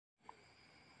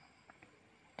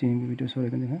दिनैनि भिडिअ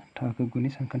सावरायगोन जोङो थाखो 9 नि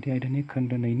सानखान्थि आयदानि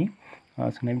खोन्दो 2 नि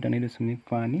सोंनाय बिधान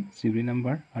 2.5 नि 14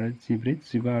 नम्बर आरो 14,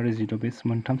 15 आरो 16 बे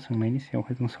मोनथाम सोंनायनि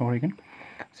सायावहाय जों सावरायगोन।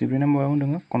 14 नम्बराव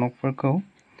जोङो कनकफोरखौ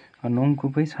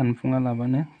नंगुबै सानफुङा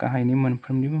लाबानो गाहायनि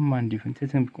मोनफ्रोमनिबो मान दिहुनसे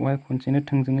जों बेखौहाय खनसेनो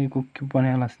थोंजोङै गुब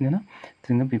बानायालासिनो ना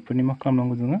जोङो बेफोरनि मा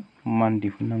खालामनांगौ जोङो मान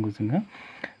दिहुननांगौ जोङो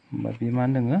होमबा बे मा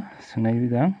होनदों सोंनाय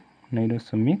बिधान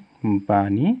 2.5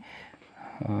 नि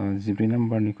 14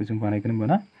 नम्बरनिखौ जों बानायगोन होनबा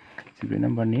ना 14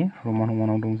 नम्बरनि रमान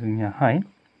रमानाव दं जोंनियाहाय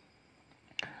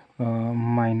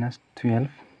 -12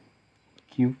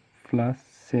 cube plus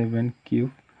 7 cube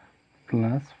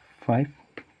plus 5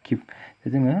 cube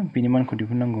जोङो बेनि मानखौ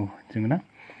दिहुननांगौ जोङो ना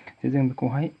जों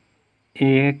बेखौहाय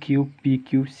a cube b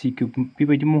cube c cube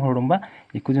बेबायदि महराव दंबा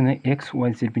बेखौ जोङो x y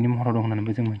z बिनि महराव दं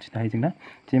होननानैबो जों मिथिनो हायो जोंना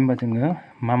जे होमबा जोङो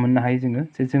मा मोननो हायो जोङो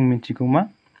जे जों मिथिगौ मा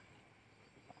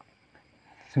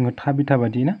जोङो थाबिथा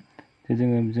बादि ना जे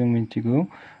जों मिथिगौ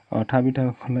थाबिथा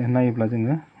नायोब्ला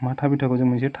जोङो मा थाबिथाखौ जों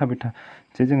मोनसे थाबिथा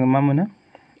जे जोङो मा मोनो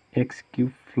x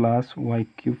cube plus y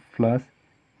cube plus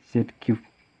z cube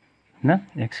ना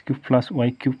x cube plus y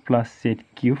cube plus z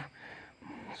cube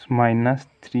minus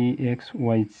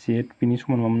 3xyz बिनि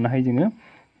समान मा मोननो हायो जोङो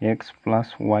x plus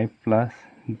y plus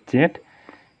z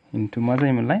into मा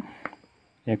जायोमोनलाय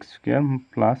x square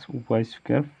plus y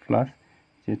square plus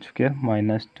z square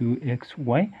minus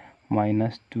 2xy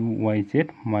minus 2yz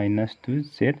minus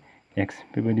 2zx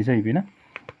बेबायदि जाहैबाय ना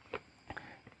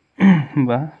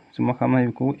होमबा जों मा खालामनो हायो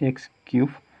बेखौ x cube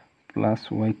plus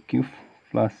y cube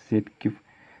plus z cube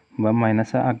होमबा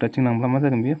माइनासा आगदाथिं लांब्ला मा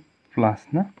जागोन बेयो प्लास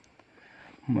ना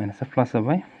माइनासा प्लास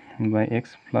जाबाय होमबा x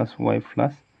plus y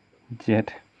plus z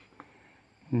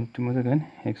into मा जागोन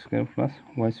x square plus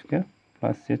y square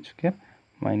plus z square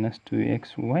minus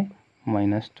 2xy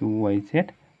minus 2yz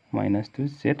minus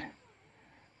 2z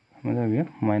मा जाबाय बेयो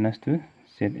माइनस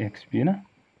 2zx बियो ना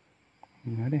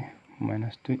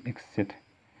माइनस 2xz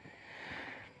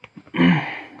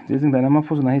जे जों दाना मा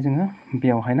फज'नो हायो जोङो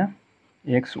बेयावहाय ना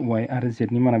x y आरो z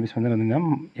नि माना बेसेबां जागोन जोंना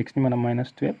x नि माना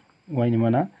 -12 y नि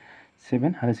माना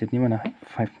 7 आरो z नि माना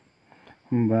 5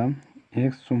 होमबा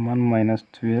x समान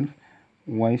 -12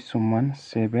 y समान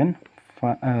 7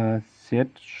 z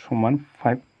समान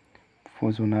 5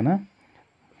 फज'ना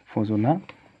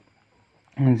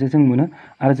जे जों मोनो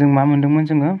आरो जों मा मोनदोंमोन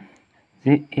जोङो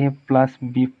जे a plus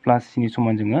b plus c नि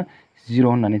समान जोङो 0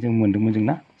 होननानै जों मोनदोंमोन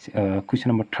जोंना कुइसन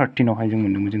नम्बर 13 आवहाय जों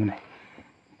मोनदोंमोन जोङो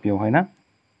बेवहाय ना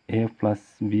a plus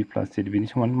b plus z बिनि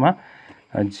समान मा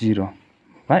 0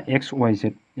 बा x y z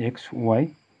x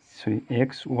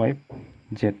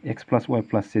plus y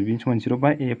plus z बिनि समान 0 बा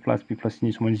a plus b plus c नि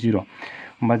समान 0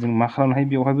 होमबा जों मा खालामनो हायो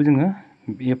बेवहायबो जोङो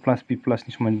a प्लस b प्लस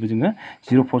नि समानबो जोङो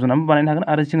 0 फज'नानैबो बानायनो हागोन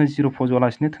आरो जोङो 0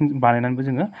 फज'आलासिनो बानायनानैबो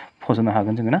जोङो फज'नो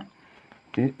हागोन जोङो ना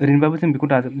ओरैनोबाबो जों बेखौ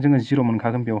जोङो 0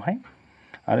 मोनखागोन बेवहाय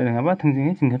आरो नङाबा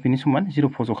थोंजोङै जोङो बेनि समान 0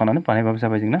 फज'खानानै बानायबाबो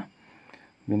जाबाय जोंना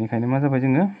बेनिखायनो मा जाबाय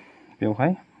जोङो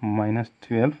बेवहाय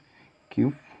 -12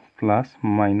 क्यूब प्लस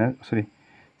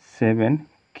 7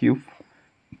 क्यूब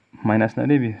माइनास ना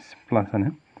बे प्लासआनो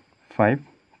 5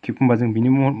 क्यूब होमबा जों बिनि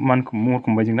मानखौ महरखौ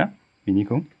मोनबाय जोंना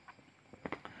बिनिखौ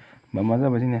होमबा मा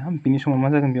जाबाय जोंनिया बिनि समाव मा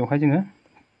जागोन बेवहाय जोङो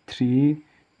 3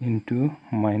 इनटु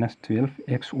 -12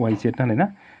 x y z नालाय ना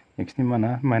x नि माना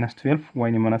 -12 y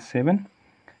नि माना 7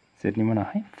 z नि माना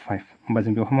 5 होमबा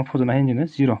जों बेवहाय मा फज'नो हायो जोङो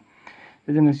 0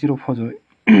 जोङो 0 फज'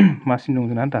 मासिन दं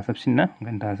जोंना दाजाबसिन ना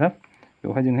ओंखायनो दाजाब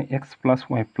बेवहाय जोङो x plus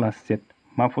y plus z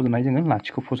मा फज'नो हायो जोङो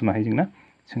लाथिख' फज'नो हायो जोंना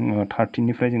जोङो 13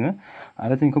 निफ्राय जोङो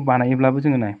आरो जों बेखौ बानायोब्लाबो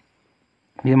जोङो नाय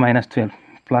बेयो -12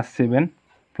 प्लस 7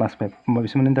 प्लस 5 होमबा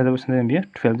बिसोर मोननै दाजाबसिन जागोन बेयो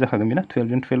 12 जाखागोन बेना 12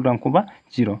 जों 12 दानख'बा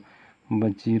 0 होमबा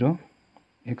 0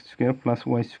 x square plus y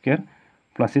square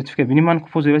plus z square बिनि मानखौ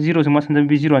फज'योबा 0 जों मा सानजागोन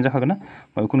बे 0 आनो जाखागोन ना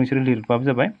बेखौ नोंसोरो लिरबाबो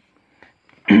जाबाय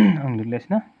आं लिरलायासै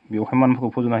ना बेवहाय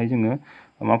मानफोरखौ फज'नो हायो जोङो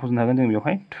मा फज'नो हागोन जों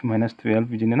बेवहाय -12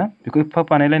 बिदिनो ना बेखौ एफा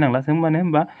बानायलायनांला जों मानो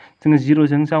होनबा जोङो 0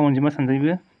 जों जा अनजिमा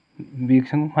सानजायोबो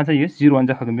बेजों मा जायो 0 आनो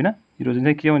जाखागोन बेना 0 जों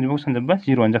जायखिजाया अनजिमाखौ सानजाबोबा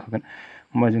 0 आनो जाखागोन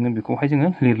होमबा जोङो बेखौहाय जोङो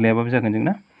लिरलायाबाबो जागोन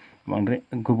जोंना बांद्राय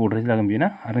गोबावद्राय जागोन बेना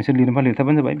आरो नोंसोर लिरनोबा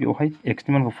लिरथाबानो जाबाय बेवहाय x नि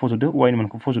मानखौ फज'दो y नि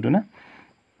मानखौ फज'दो ना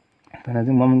दाना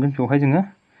जों मा मोनगोन बेवहाय जोङो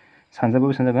सानजाबा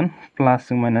बेसेबां जागोन प्लास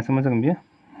जों माइनासआ मा जागोन बेयो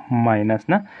माइनास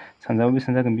ना सानजाबा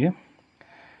बेसेबां जागोन बेयो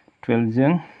 12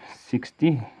 जों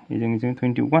 60 जों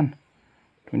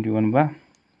 21 बा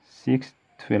 6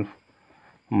 12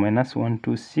 माइनास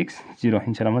 1260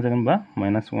 एन्सारा मा जागोन होनबा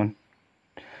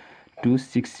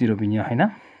 -1260 बिनियाहाय ना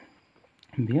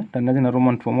बेयो दाना जोंना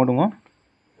रमान फर्मआव दङ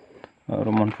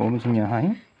रमान फर्मआव जोंनियाहाय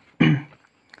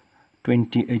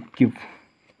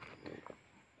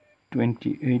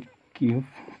 28 cube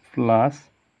plus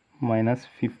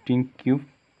 -15 cube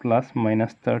plus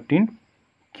 -13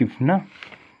 cube ना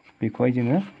बेखौहाय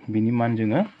जोङो बिनि मान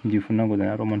जोङो दिहुननांगौ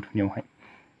जाना रमान 2 नियावहाय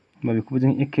होमबा बेखौबो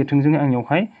जों एखे थोंजोङै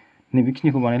आंनियावहाय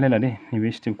नैबेखिनिखौ बानायलायला दे नैबे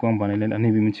स्टेपखौ आं बानायलायला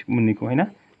नैबे मोनसे मोननैखौहाय ना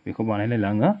बेखौ बानायलायला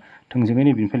आङो थोंजोङै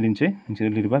नैबेनिफ्राय लिरनोसै नोंसोर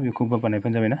लिरबा बेखौबो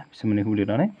बानायबानो जाबायना बिसोर मोननैखौ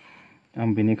लिरनानै आं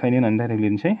बेनिखायनो होननानै डाइरेक्ट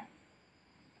लिरनोसै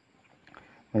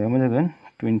मा जागोन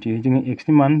 20 जोङो x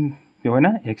नि मान बेवहाय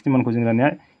ना x नि मानखौ जों दानिया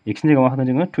x नि जायगायाव मा होगोन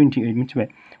जोङो 28 मिथिबाय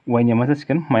y निया मा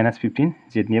जासिगोन -15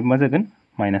 z निया मा जागोन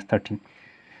 -13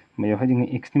 बेवहाय जोङो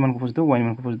x नि मानखौ फज'दो y नि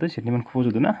मानखौ फज'दो z नि मानखौ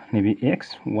फज'दो ना नैबे x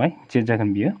y z जागोन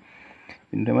बियो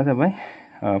बेनिफ्राय मा जाबाय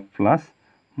प्लास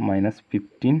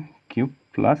 -15 क्यूब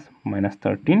प्लास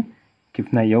 -13 क्यूब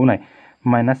नायाव नाय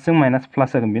माइनासजों माइनास प्लास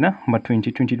जागोन बेना होमबा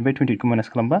 20 निफ्राय 28 खौ माइनास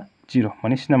खालामबा 0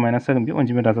 माने सिना माइनास जागोन बे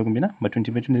अनजिमाया दाजागोन बेना होमबा 20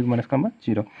 निफ्राय 28 खौ माइनास खालामबा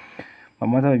 0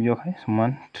 मा जाबाय बेयावहाय समान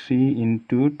 3 ×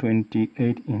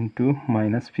 28 ×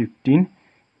 -15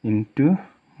 ×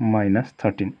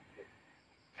 -13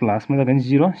 प्लास मा जागोन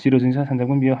 0 0जों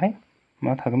सानजागोन बेयावहाय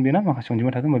मा थागोन बेना माखासे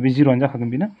अनजिमा थागोन होमबा बे 0 आनो जाखागोन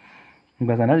बेना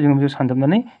होमबा जाना जों बेखौ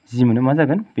सानजाबनानै जि मोनो मा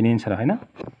जागोन बेनि एन्साराहाय ना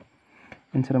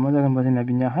एन्सारा मा जागोन होनबा जोंना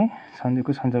बिनियाहाय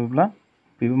सानजोखौ सानजाबोब्ला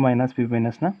बेबो माइनास बेबो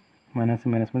माइनास ना माइनास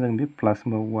माइनास मा जागोन बे प्लास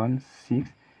होनबा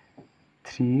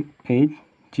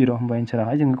 16380 होनबा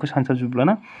एन्साराहाय जों बेखौ सानजाबजोबब्ला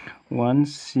ना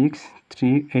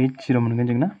 16380 मोनगोन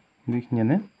जों ना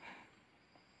बेखिनियानो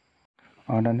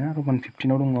दानिया रमान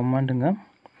 15 आव दङ मा होनदों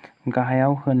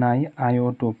गाहायाव होनाय आय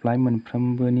दब्लाय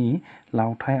मोनफ्रोमबोनि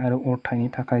लावथाइ आरो अरथाइनि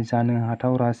थाखाय जानो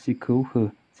हाथाव राशिखौ हो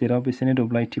जेराव बिसोरनि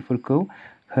दब्लायथिफोरखौ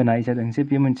होनाय जादों जे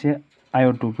बे मोनसे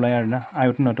आयत दब्लाय आरोना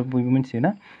आयत होननाथ' बयबो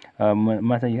मिथियोना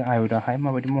मा जायो आयतआहाय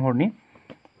माबायदि महरनि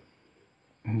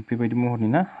बेबायदि महरनि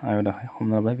ना आयतआहाय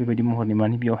हमना लाबाय बेबायदि महरनि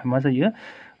माने बेयावहाय मा जायो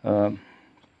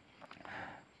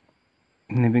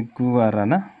नैबे गुवारा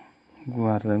ना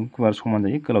गुवार समान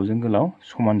जायो गोलावजों गोलाव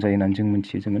समान जायो होननानै जों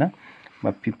मिथियो जोङो ना बा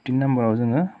 15 नाम्बाराव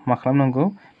जोङो मा खालामनांगौ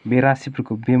बे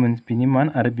राशिफोरखौ बिनि मान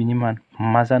आरो बिनि मान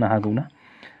मा जानो हागौ ना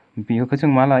बेखौ जों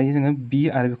मा लायो जोङो बि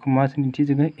आरो बेखौ मा जों दिन्थियो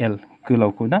जोङो एल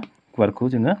गोलावखौ ना गुवारखौ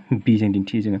जोङो बि जों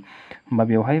दिन्थियो जोङो होमबा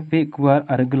बेवहाय बे गुवार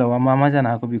आरो गोलावा मा जानो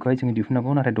हागौ बेखौहाय जोङो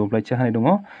दिहुननांगौ नाथाय दब्लायथिया होनाय दङ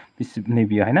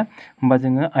नैबेयावहाय ना होमबा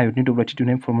जोङो आयतनि दब्लायथि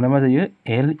दिहुननाय फर्मुला मा जायो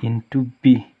एल इनटु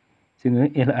बि जोङो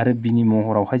एल आरो बिनि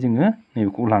महरावहाय जोङो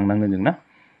नैबेखौ लांनांगोन जों ना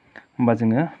होमबा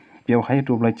जोङो बेवहाय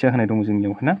दब्लायथिया होनाय दङ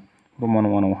जोंनियावहाय ना रमान 1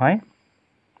 आवहाय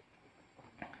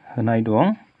होनाय दं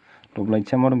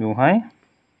दब्लायथिया मा दं बेवहाय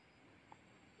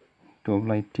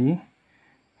दब्लायथि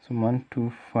समान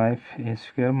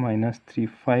 25a² -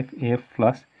 35a +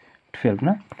 12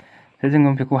 ना जोङो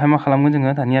बेखौहाय मा खालामगोन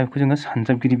जोङो दानिया बेखौ जोङो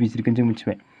सानजाबगिरि बिजिरगोन जों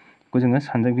मिथिबाय बेखौ जोङो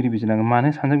सानजाबगिरि बिजिरनांगोन मानो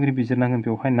सानजाबगिरि बिजिरनांगोन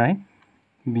बेवहाय नाय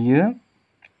बियो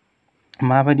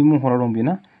माबायदि महराव दं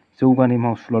बेना जौगानाय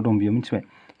मावसुलाव दं बियो मिथिबाय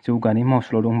जौगानाय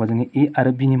मावसुलाव दं होनबा जोङो ए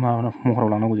आरो बिनि महराव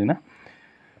लानांगौ जों ना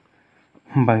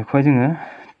होमबा बेखौहाय जोङो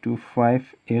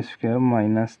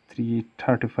 25a² -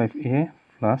 335a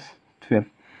 + 12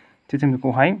 जों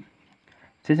बेखौहाय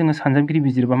जोङो सानजाबगिरि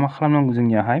बिजिरबा मा खालामनांगौ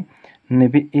जोंनियाहाय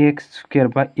नैबे x²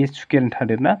 बा a²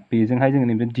 थादेरना बेजोंहाय जोङो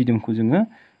नैबे दिदोमखौ जोङो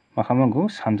मा खालामनांगौ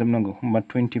सानजाबनांगौ होमबा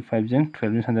 25 जों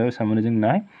 12 जों सानजाबा बेसेबां मोनो जोंना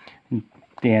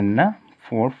 10 ना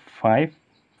 4 5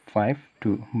 5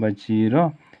 2 होमबा 0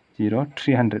 0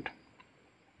 300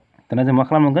 दाना जों मा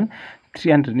खालामनांगोन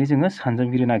 300 नि जोङो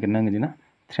सानजाबगिरि नागिरनांगोन जोंना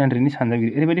 300 नि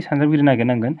सानजाबगिरि ओरैबायदि सानजाबगिरि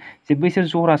नागिरनांगोन जे बैसोर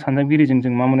जरा सानजाबगिरिजों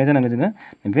जों मा मोननाय जानांगोन जोङो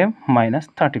बे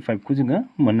 -35 खौ जोङो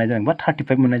मोननाय जानांगोन बा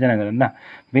 35 मोननाय जानांगोन ना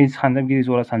बे सानजाबगिरि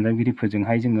जरा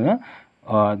सानजाबगिरिफोरजोंहाय जोङो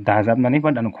दाजाबनानै बा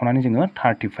दानख'नानै जोङो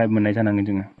 35 मोननाय जानांगोन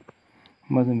जोङो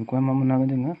होमबा जों बेखौहाय मा मोननो हागोन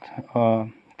जोङो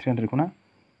 300 खौ ना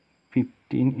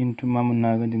 15 * मा मोननो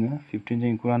हागोन जोङो 15 जों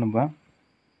बेखौ रानोबा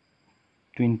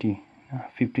 20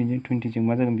 15 जों 20 जों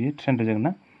मा जागोन बियो 300 जागोन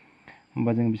ना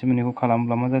होमबा जों बिसोर मोननैखौ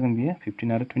खालामब्ला मा जागोन बियो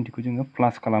 15 आरो 20 खौ जोङो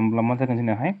प्लास खालामब्ला मा जागोन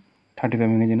जोंनाहाय 35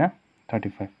 मोनगोन जोंना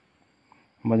 35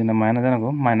 होमबा जोंना मायानो जानांगौ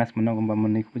माइनास मोननांगौ होमबा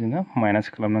मोननैखौबो जोङो माइनास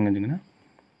खालामनांगोन जोङो ना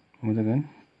मा जागोन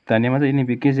दानिया मा जायो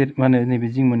नैबे गेजेर मा होनो नैबे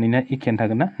जिं मोननैना एखेयानो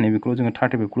थागोन ना नैबेखौल' जोङो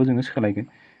 35 खौल' जोङो सोलायगोन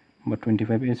होमबा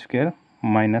 25a²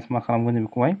 माइनास मा खालामगोन जों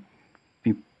बेखौहाय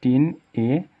 15a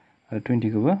आरो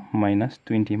 20 खौबो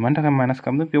 -20 मानि थाखाय माइनास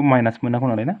खालामदों बेयाव माइनास मोननांगौ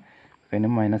नालाय ना ओंखायनो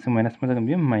माइनासजों माइनास मा जागोन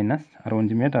बियो माइनास आरो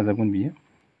अनजिमाया दाजाबगोन बियो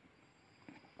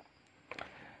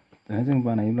दा जों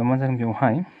बानायोब्ला मा जागोन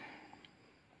बेवहाय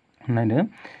नायदो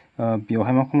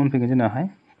बेवहाय मा कमन फैगोन जोंनाहाय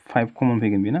 5 कमन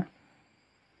फैगोन बेना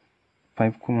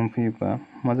 5 कमन फैयोबा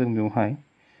मा जागोन बेवहाय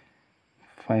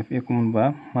 5a कमनबा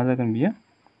मा जागोन बियो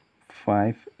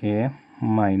 5a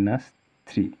 -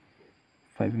 3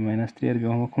 5a - 3 आरो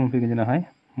बेवहाय मा कमन फैगोन जोंनाहाय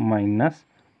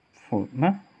 -4 ना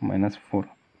 -4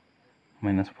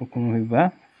 कमन फैबा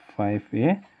 5a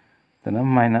दाना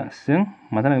माइनासजों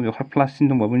मा जानांगोन बेवहाय प्लास सिन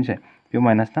दंबाबो मिथिबाय बेयाव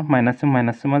माइनास ना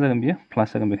माइनासजों मा जागोन बेयो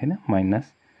प्लास जागोन बेखायनो माइनास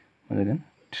मा जागोन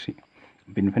 3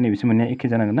 बेनिफ्राय नैबेसो मोननाया एखे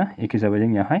जानांगोन ना एखे जाबाय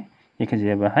जोंनियाहाय एखे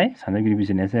जायाबाहाय सानजागिरि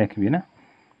बिजिरनाया जायाखै बेयो ना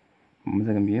मा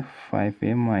जागोन बेयो 5a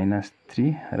माइनास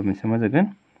 3 आरो मोनसे मा जागोन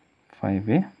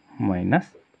 5a माइनास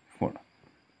 4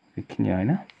 बेखिनियाहाय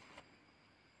ना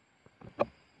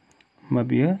होमबा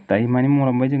बेयो दायो मानि महर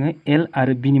मोनबाय जोङो l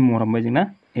आरो b नि महर मोनबाय जोंना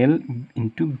l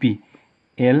into b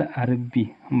l आरो b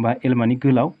होमबा l मानि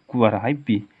गोलाव गुवाराहाय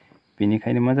b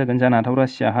बेनिखायनो मा जागोन जानो हाथाव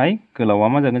राशियाहाय गोलावा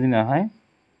मा जागोन जोंनाहाय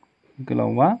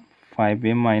गोलावा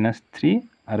 5a माइनास 3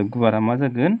 आरो गुवारा मा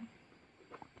जागोन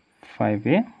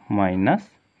 5a माइनास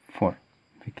 4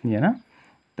 बेखिनिया ना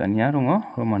दानिया दङ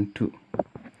रमान 2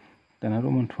 दाना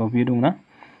रमान 2 आव बेयो दंना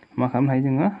मा खालामनो हायो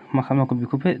जोङो मा खालामनांगौ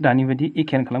बेखौबो दानि बायदि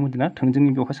एखेयानो खालामगोन ना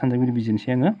थोंजोङै बेवहाय सानजागिरि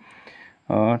बिजिरनोसै आङो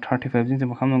 35 जों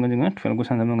मा खालामनांगोन जोङो 12 खौ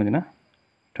सानजाबनांगोन जोंना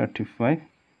 35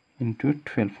 into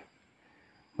 12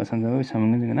 बा सानजाबा बेसेबां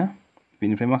मोनगोन जोङो ना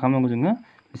बेनिफ्राय मा खालामनांगौ जोङो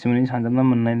बिसोर मोननै सानजाबना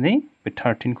मोननानै बे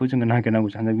 13 खौ जोङो नागिरनांगौ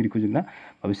सानजागिरिखौ जों ना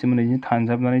बिसोर मोननैजों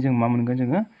सानजाबनानै जों मा मोनगोन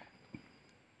जोङो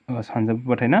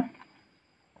सानजाबबाथाय ना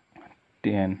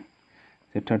 10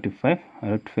 जे 35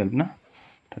 आरो 12 ना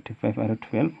 35 आरो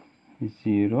 12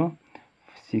 0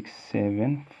 6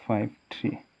 7 5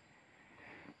 3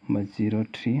 होमबा 0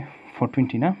 3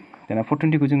 420 ना दाना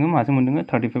 420 खौ जोङो माजों मोनदों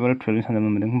 35 आरो 12 जों सानजाबना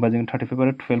मोनदों होमबा जों 35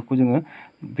 आरो 12 खौ जोङो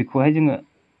बेखौहाय जोङो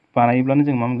बानायोब्लानो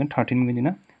जों मा मोनगोन 13 मोनगोन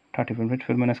जोंना 35 निफ्राय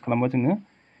 12 माइनास खालामबा जोङो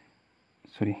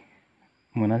सरि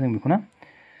मोना जों बेखौ ना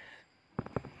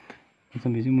जों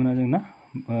बेजों मोना जों ना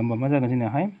होमबा मा जागोन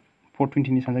जोंनाहाय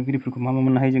 420 नि सानजाबगिरिफोरखौ मा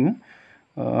मोननो हायो जोङो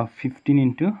 15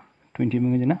 into 20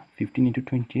 मोनगोन जोंना 15 into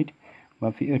 28 बा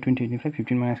 28 निफ्राय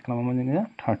 15 माइनास खालामबा जोङो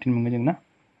 13 मोनगोन जों ना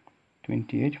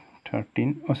 28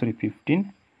 13 सरि 15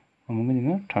 मा मोनगोन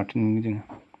जोङो 13 मोनगोन जोङो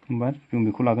होमबा जों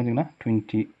बेखौ लागोन जोंना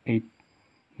 28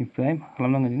 निफ्राय मा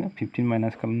खालामनांगोन जोङो 15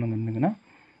 माइनास खालामनांगोन जोङो ना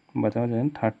होमबा जागोन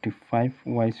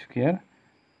 35y स्क्वायर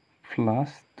प्लास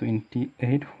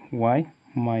 28y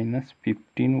माइनास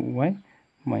 15y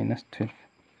माइनास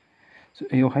 12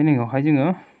 बेयावहाय नैयावहाय जोङो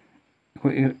बेखौ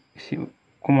एसे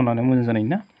कमन लानाया मोजां जानाय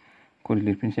ना करि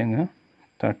लिरफिनसै आङो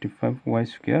 35y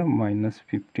स्क्वायर माइनास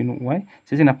 15y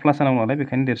जे जोंना प्लास जानांगौ नालाय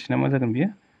बेखायनो देरसिना मा जागोन बियो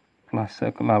प्लास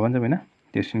लाबानो जाबाय ना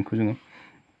देरसिनखौ जोङो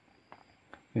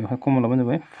बेवहाय कमन लाबानो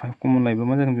जाबाय 5 कमन लायोब्ला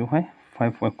मा जागोन बेवहाय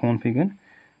 5y कमन फैगोन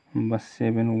होमबा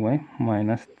 7y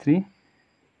माइनास 3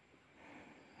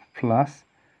 प्लास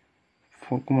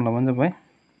 4 कमन लाबानो जाबाय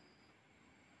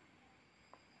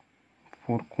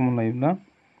 4 कमन लायोब्ला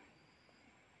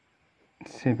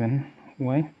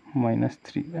 7y माइनास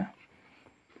 3 दा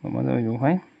मा जाबाय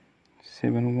बेवहाय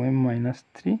 7y माइनास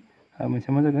 3 आरो मोनसे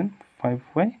मा जागोन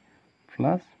 5y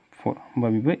प्लास 4 होमबा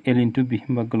बेबो l into b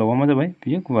होमबा गोलावा मा जाबाय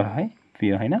बियो गुवारहाय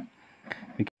बेयोहाय ना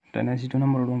दानिया 12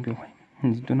 नाम्बाराव दं बेवहाय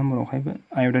 12 नाम्बारावहायबो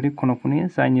आयतारि खनकफोरनि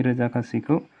जायनि रोजा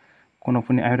गासैखौ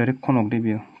खनकफोरनि आयतारि खनक दे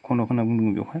बेयो खनक होनना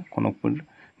बुंदों बेवहाय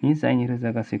खनकफोरनि जायनि रोजा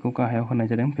गासैखौ गाहायाव होनाय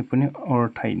जादों बेफोरनि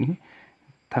अरथाइनि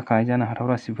थाखाय जानो हाथाव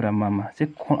राशिफोरा मा मा जे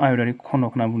आयतारि खनक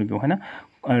होनना बुंदों बेवहाय ना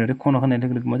आयतारि खनक होननाय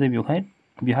लोगो लोगो मा जायो बेवहाय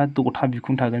बेहा द'था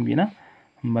बिखुं थागोन बेना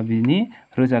होमबा बिनि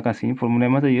रोजा गासैनि फर्मुलाया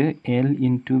मा जायो l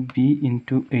into b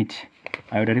into h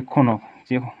आयतारि खनक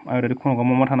जे आयतारि खनकआव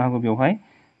मा थानो हागौ बेवहाय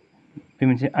बे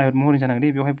मोनसे आयत महरनि जानांगोन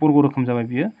दे बेवहाय बर्ग रोखोम जाबाय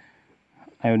बियो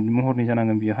आयत महरनि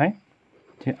जानांगोन बेवहाय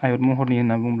जे आयत महरनि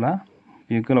होनना बुंब्ला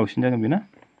बेयो गोलावसिन जागोन बेना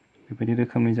बेबायदि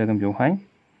रोखोमनि जागोन बेवहाय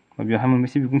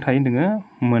मोनबेसे बिखुं थायो होनदोङो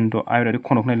मोनद' आयतारि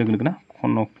खनक होननाय लोगो लोगो ना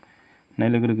खनक होननाय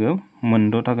लोगो लोगो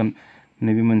मोनद' थागोन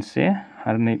नैबे मोनसे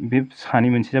आरो नै बे सानि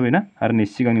मोनसे जाबायना आरो नै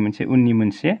सिगांनि मोनसे उननि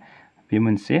मोनसे बे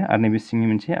मोनसे आरो नैबे सिंनि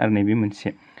मोनसे आरो नैबे मोनसे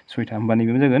सयथा होमबा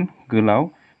नैबे मा जागोन गोलाव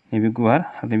नैबे गुवार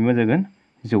आरो नैबे मा जागोन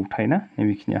जौथाय ना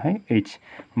नैबेखिनियाहाय h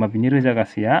होमबा बिनि रोजा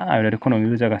गासैया आयतारि खनकनि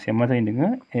रोजा गासैया मा जायो होनदोङो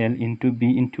l into b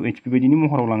into h बेबायदिनि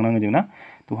महराव लांनांगोन जों ना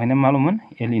दहायना माल'मोन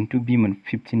l into b मोन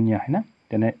 15 नियाहाय ना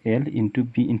दाना l into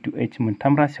b into h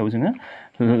मोनथाम राशियाव जोङो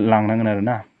लांनांगोन आरो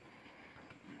ना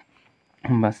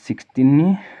होमबा 16 नि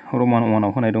रमान 1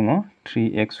 आव होनाय दङ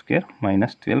 3x स्क्वायर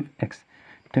माइनास 12x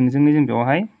थोंजोङै जों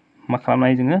बेवहाय मा खालामनो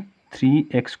हायो जोङो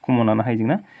 3x कमन लानो हायो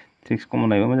जोंना 3x कमन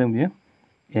लायोबा मा जागोन बियो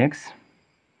x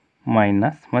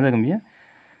माइनास मा जागोन बियो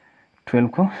 12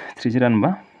 खौ 3 जों रानोबा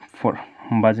 4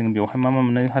 होमबा जों बेवहाय मा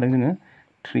मोननो हादों जोङो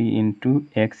 3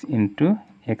 into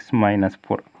x माइनास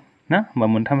 4 ना होमबा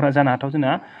मोनथाम जानो हाथाव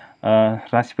जोंना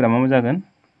राशिफोरा मा जागोन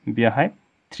बेयावहाय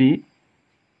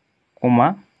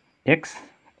 3 x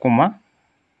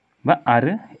बा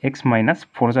आरो x माइनास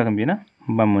 4 जागोन बेयो ना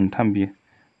होमबा मोनथाम बियो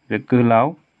बे गोलाव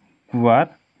गुवार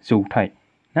जौथाय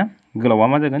ना गोलावा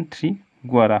मा जागोन 3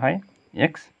 गुवाराहाय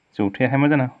x जौथायाहाय मा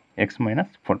जानो x माइनास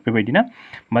 4 बेबायदि ना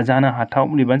होमबा जानो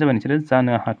हाथाव लिरबानो जाबाय नोंसोरो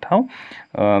जानो हाथाव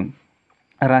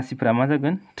राशिफोरा मा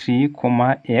जागोन 3,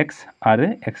 x आरो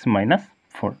x माइनास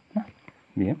 4 ना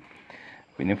बेयो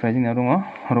बेनिफ्राय जोंना दङ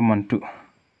रमान 2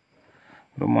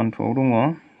 आव दङ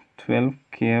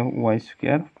 12ky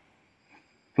स्क्वायर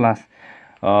प्लास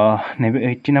नैबे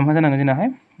 18 मा जानांगोन जोंनाहाय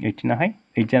 18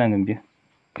 8 जानांगोन बियो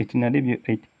 18 दे बियो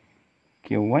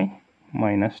 8ky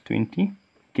माइनास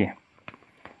 20k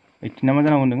 18 मा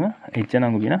जानांगौ दोङो 8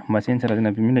 जानांगौ बिना होमबासो एन्सारा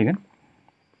जोंना बे मिलायगोन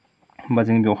होमबा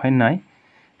जों बेवहाय नाय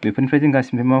बेफोरनिफ्राय जों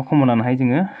गासिनिफ्राय मा कमन लानो हायो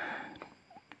जोङो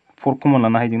 4 कमन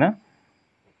लानो हायो जोंना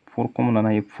 4 कमन लानो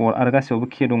हायो 4 आरो गासैयावबो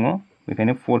k दङ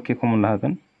बेखायनो 4k कमन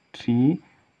लाहोगोन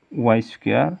 3y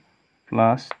स्क्वायर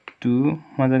प्लास 2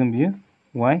 मा जागोन बियो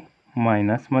y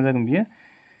माइनास मा जागोन बियो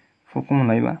 4 कमन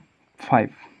लायोबा 5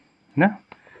 ना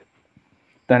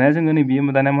दानिया जोङो नै बियो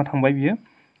दानिया मा थांबाय बियो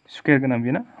स्क्वायर गोनां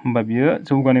बियो ना होमबा बियो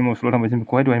जौगानाय मावसुलाव थांबाय जों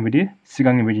बेखौहाय दहाय बायदि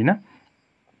सिगांनि बायदि ना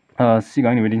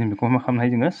सिगांनि बायदि जों बेखौ मा खालामनो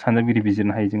हायो जोङो सानजाबगिरि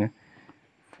बिजिरनो हायो जोङो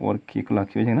 4k खौ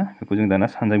लाखिबाय जोंना बेखौ जों दाना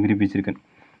सानजाबगिरि बिजिरगोन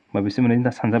होमबा बिसोर मोननै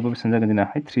दा सानजाबा बेसेबां जागोन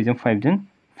जोंनाहाय 3 जों 5 जों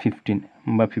 15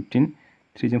 होमबा 15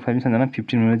 3 जों 5 जों सानजाना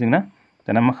 15 मोनो जोंना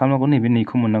दाना मा खालामनांगौ नैबे 2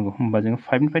 खौ मोननांगौ होमबा जोङो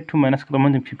 5 निफ्राय 2 माइनास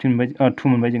खालामनानै जों 15 मोनबाय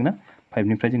 2 मोनबाय जोंना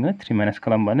 5 निफ्राय जोङो 3 माइनास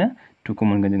खालामबानो 2 खौ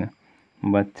मोनगोन जोङो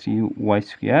होमबा 3y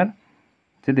स्क्वायर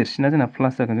जे देरसिना जोंना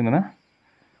प्लास जागोन जोंना ना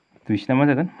दुइसिना मा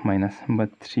जागोन माइनास होमबा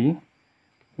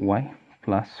 3y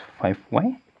प्लास 5y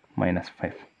माइनास 5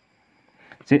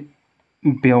 जे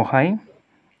बेवहाय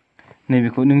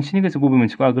नैबेखौ नोंसिनि गोसो बबे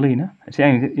मोनसेखौ आगोल होयोना एसे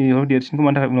आं बेयाव देरसिनखौ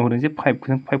मानि थाखाय बुंना होदों जे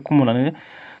 5 कमन लानो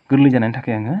गोरलै जानायनि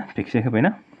थाखाय आङो बेखिजाय होबाय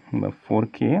ना होमबा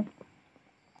 4k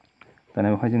दाना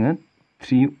बेवहाय जोङो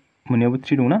 3 मोनैयावबो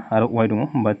 3 दं ना आरो y दङ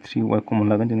होमबा 3y कमन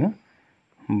लागोन जोङो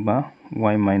होमबा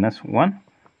y माइनास 1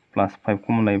 प्लास 5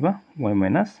 कमन लायोबा y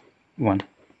माइनास 1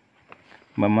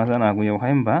 होमबा मा जानो हागौ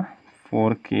बेवहाय होमबा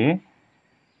 4k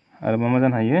आरो मा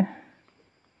जानो हायो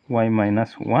y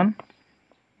माइनास 1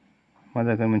 मा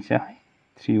जागोन मोनसेया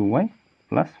 3y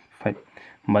प्लास 5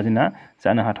 होमबा जोंना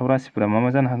जानो हाथाव राशिफोरा मा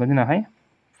जानो हागोन जोंनाहाय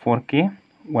 4k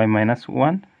y माइनास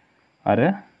 1 आरो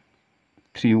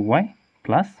 3y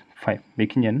प्लास 5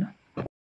 बेखिनियानो